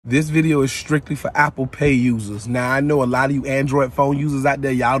This video is strictly for Apple Pay users. Now, I know a lot of you Android phone users out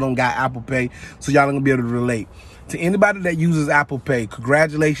there, y'all don't got Apple Pay, so y'all not gonna be able to relate. To anybody that uses Apple Pay,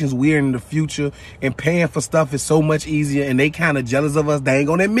 congratulations, we're in the future, and paying for stuff is so much easier, and they kind of jealous of us. They ain't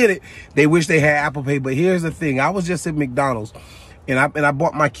gonna admit it. They wish they had Apple Pay, but here's the thing. I was just at McDonald's, and I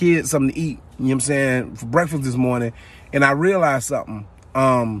bought my kids something to eat, you know what I'm saying, for breakfast this morning, and I realized something.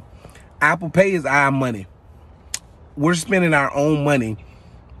 Apple Pay is our money. We're spending our own money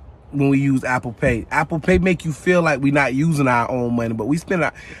when we use Apple Pay. Apple Pay make you feel like we're not using our own money, but we spend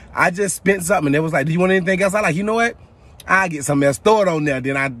I just spent something, and it was like, do you want anything else? I like, you know what? I get something else, throw it on there.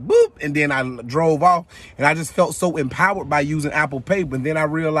 Then I boop, and then I drove off, and I just felt so empowered by using Apple Pay. But then I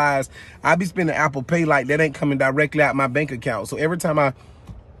realized I be spending Apple Pay like that ain't coming directly out my bank account. So every time I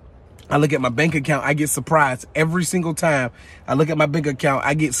look at my bank account, I get surprised. Every single time I look at my bank account,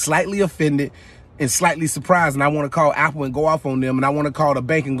 I get slightly offended and slightly surprised, and I want to call Apple and go off on them, and I want to call the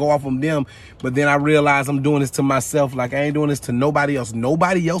bank and go off on them. But then I realize I'm doing this to myself. Like, I ain't doing this to nobody else.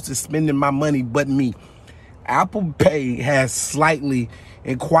 Nobody else is spending my money but me. Apple Pay has slightly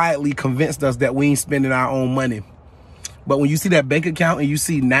and quietly convinced us that we ain't spending our own money. But when you see that bank account and you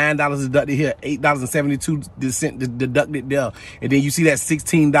see $9 deducted here, $8.72 deducted there, and then you see that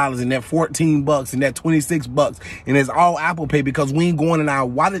 $16 and that $14 and that $26, and it's all Apple Pay because we ain't going in our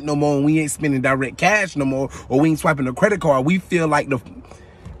wallet no more, and we ain't spending direct cash no more, or we ain't swiping the credit card. We feel like the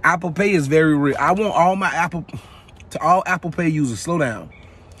Apple Pay is very real. I want all Apple Pay users, slow down,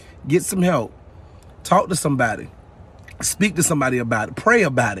 get some help, talk to somebody. Speak to somebody about it. Pray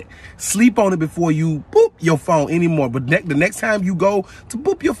about it. Sleep on it before you boop your phone anymore. But the next time you go to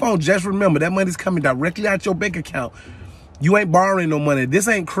boop your phone, just remember that money's coming directly out your bank account. You ain't borrowing no money. This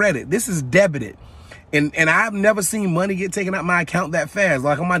ain't credit. This is debited. And I've never seen money get taken out my account that fast.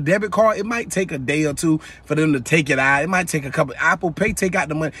 Like on my debit card, it might take a day or two for them to take it out. It might take a couple. Apple Pay take out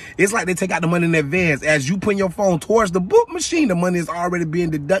the money. It's like they take out the money in advance. As you put your phone towards the boop machine, the money is already being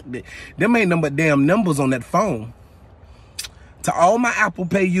deducted. Them ain't nothing but damn numbers on that phone. To all my Apple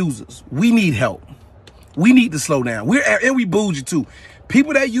Pay users, we need help. We need to slow down. And we bougie too.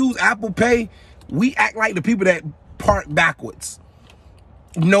 People that use Apple Pay, we act like the people that park backwards.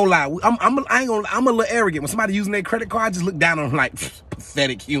 No lie. I'm a little arrogant. When somebody using their credit card, I just look down on them like,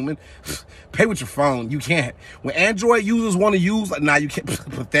 pathetic human. Pay with your phone. You can't. When Android users want to use, like, nah, you can't.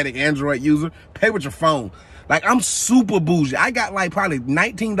 Pathetic Android user. Pay with your phone. Like, I'm super bougie. I got like probably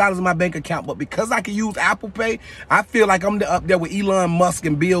 $19 in my bank account, but because I can use Apple Pay, I feel like I'm up there with Elon Musk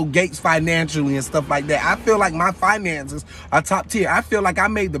and Bill Gates financially and stuff like that. I feel like my finances are top tier. I feel like I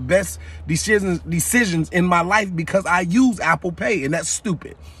made the best decisions in my life because I use Apple Pay, and that's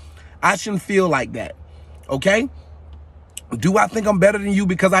stupid. I shouldn't feel like that, okay? Do I think I'm better than you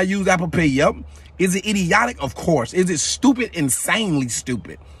because I use Apple Pay? Yep. Is it idiotic? Of course. Is it stupid? Insanely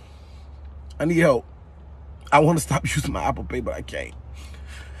stupid. I need help. I want to stop using my Apple Pay, but I can't.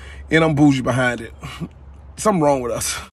 And I'm bougie behind it. Something wrong with us.